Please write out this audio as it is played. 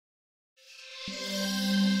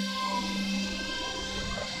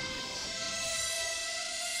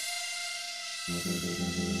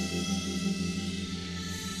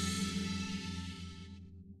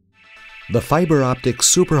the fiber optic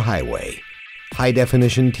superhighway,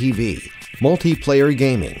 high-definition TV, multiplayer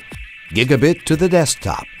gaming, gigabit to the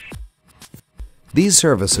desktop. These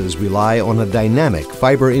services rely on a dynamic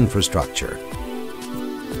fiber infrastructure.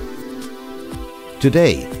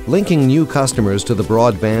 Today, linking new customers to the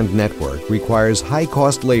broadband network requires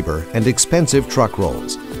high-cost labor and expensive truck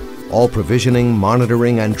rolls. All provisioning,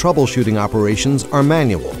 monitoring, and troubleshooting operations are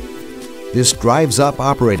manual. This drives up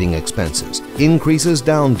operating expenses, increases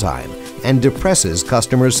downtime, and depresses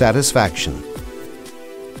customer satisfaction.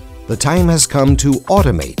 The time has come to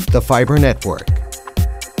automate the fiber network.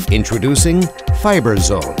 Introducing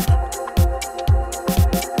FiberZone.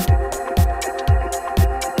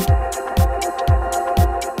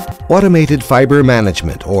 Automated Fiber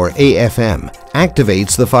Management, or AFM,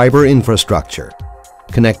 activates the fiber infrastructure.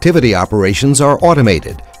 Connectivity operations are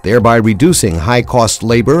automated, thereby reducing high-cost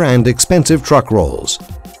labor and expensive truck rolls.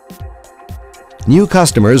 New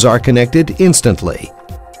customers are connected instantly.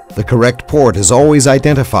 The correct port is always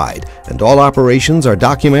identified, and all operations are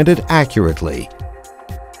documented accurately.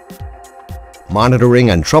 Monitoring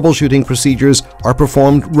and troubleshooting procedures are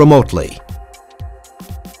performed remotely.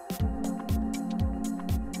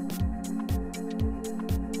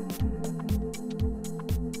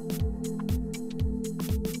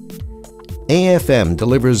 AFM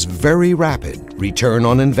delivers very rapid return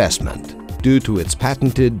on investment due to its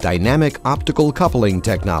patented dynamic optical coupling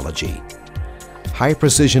technology.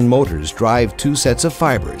 High-precision motors drive two sets of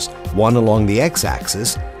fibers, one along the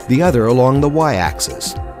x-axis, the other along the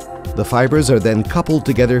y-axis. The fibers are then coupled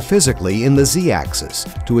together physically in the z-axis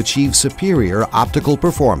to achieve superior optical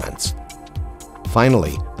performance.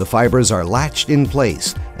 Finally, the fibers are latched in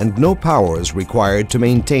place and no power is required to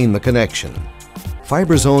maintain the connection.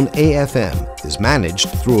 FiberZone AFM is managed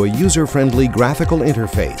through a user-friendly graphical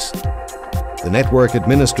interface. The network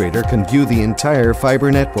administrator can view the entire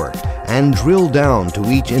fiber network and drill down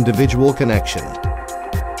to each individual connection.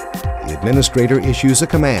 The administrator issues a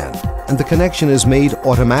command, and the connection is made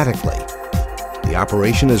automatically. The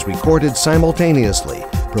operation is recorded simultaneously,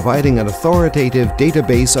 providing an authoritative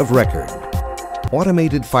database of record.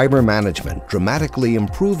 Automated fiber management dramatically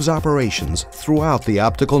improves operations throughout the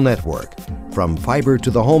optical network, from fiber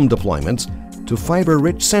to the home deployments to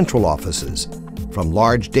fiber-rich central offices, from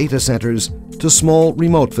large data centers to small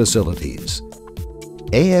remote facilities.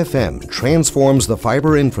 AFM transforms the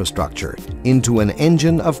fiber infrastructure into an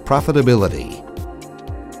engine of profitability.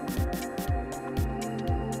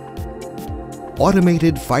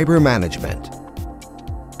 Automated fiber management,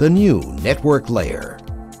 the new network layer.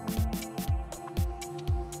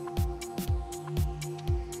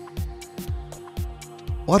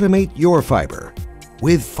 Automate your fiber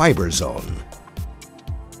with FiberZone.